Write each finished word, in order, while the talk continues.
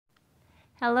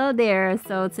Hello there.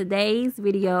 So today's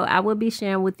video I will be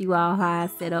sharing with you all how I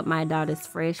set up my daughter's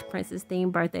Fresh Princess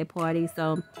themed birthday party.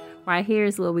 So right here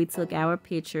is where we took our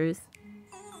pictures,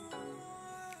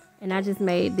 and I just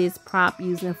made this prop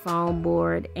using foam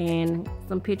board and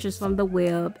some pictures from the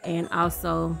web and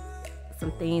also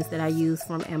some things that I used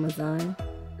from Amazon.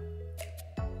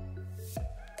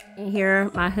 And here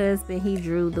my husband, he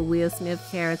drew the Will Smith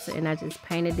character and I just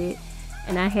painted it.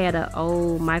 And I had an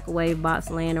old microwave box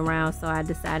laying around, so I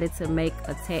decided to make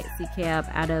a taxi cab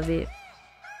out of it.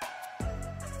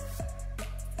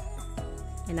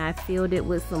 And I filled it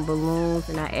with some balloons,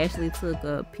 and I actually took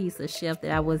a piece of shelf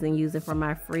that I wasn't using from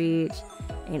my fridge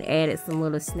and added some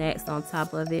little snacks on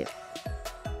top of it.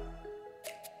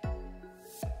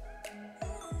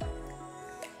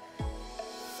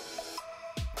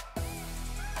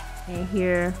 And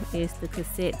here is the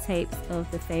cassette tapes of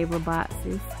the favorite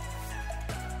boxes.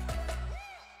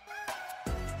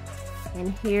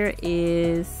 And here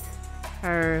is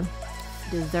her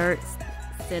dessert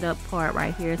setup part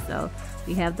right here. So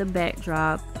we have the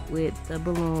backdrop with the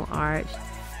balloon arch,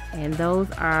 and those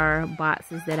are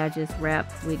boxes that I just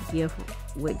wrapped with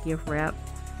gift wrap.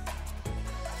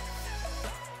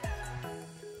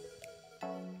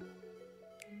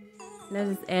 And I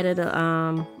just added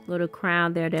a little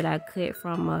crown there that I cut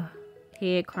from a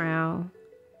head crown.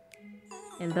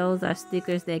 And those are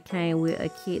stickers that came with a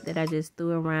kit that I just threw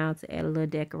around to add a little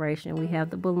decoration. We have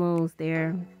the balloons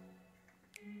there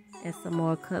and some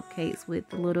more cupcakes with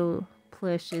the little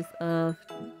plushes of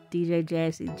DJ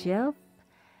Jazzy Jeff.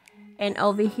 And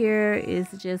over here is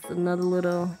just another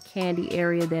little candy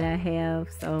area that I have.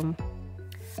 So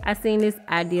I seen this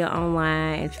idea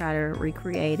online and try to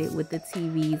recreate it with the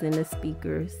TVs and the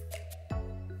speakers.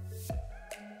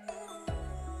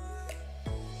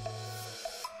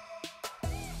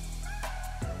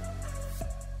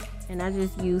 And I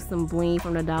just used some bling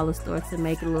from the dollar store to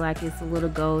make it look like it's a little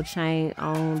gold chain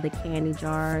on the candy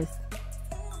jars.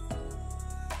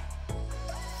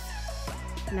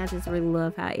 And I just really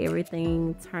love how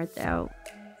everything turned out.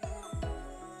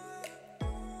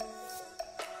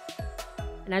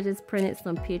 And I just printed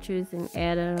some pictures and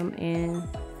added them in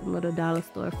some little dollar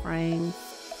store frames.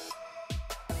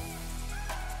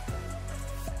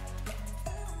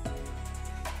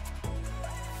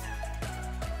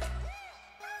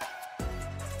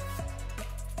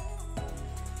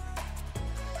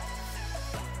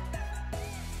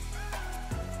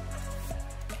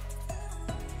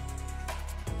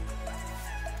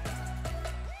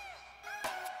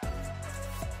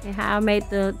 And how I made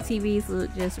the TVs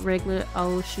look just regular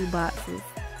old shoe boxes.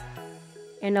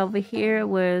 And over here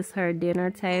was her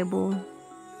dinner table.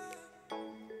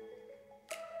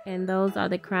 And those are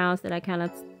the crowns that I kind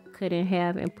of cut in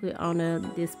half and put on the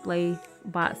display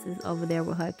boxes over there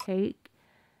with her cake.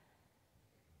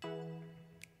 So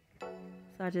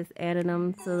I just added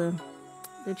them to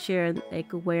the chair. They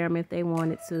could wear them if they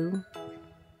wanted to.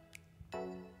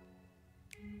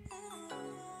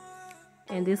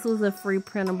 And this was a free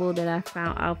printable that I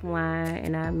found offline,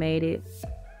 and I made it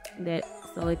that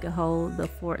so it could hold the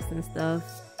forks and stuff.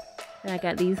 And I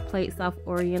got these plates off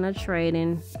Oriental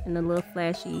Trading and the little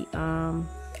flashy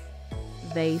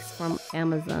vase from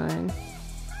Amazon.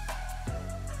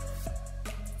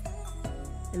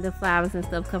 And the flowers and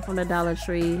stuff come from the Dollar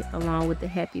Tree along with the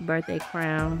happy birthday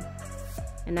crown.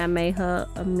 And I made her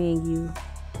a menu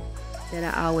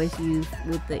that I always use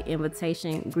with the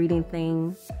invitation greeting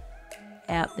thing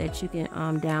app that you can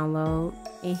download.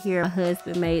 And here my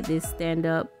husband made this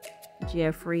stand-up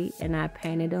Jeffrey and I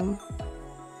painted him.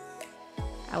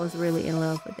 I was really in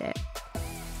love with that.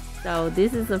 So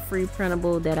this is a free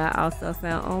printable that I also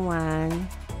found online.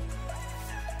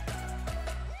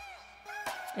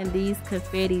 And these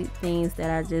confetti things that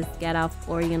I just got off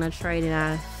Oriental Trading,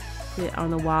 I put on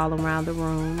the wall around the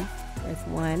room. That's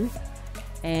one.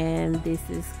 And this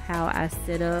is how I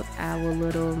set up our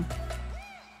little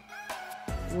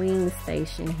wing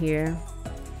station here.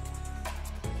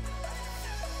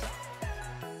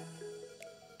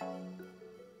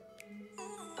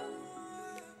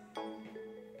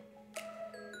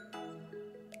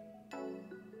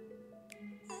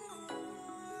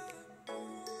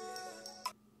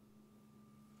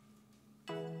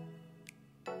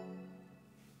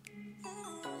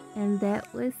 And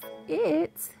that was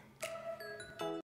it.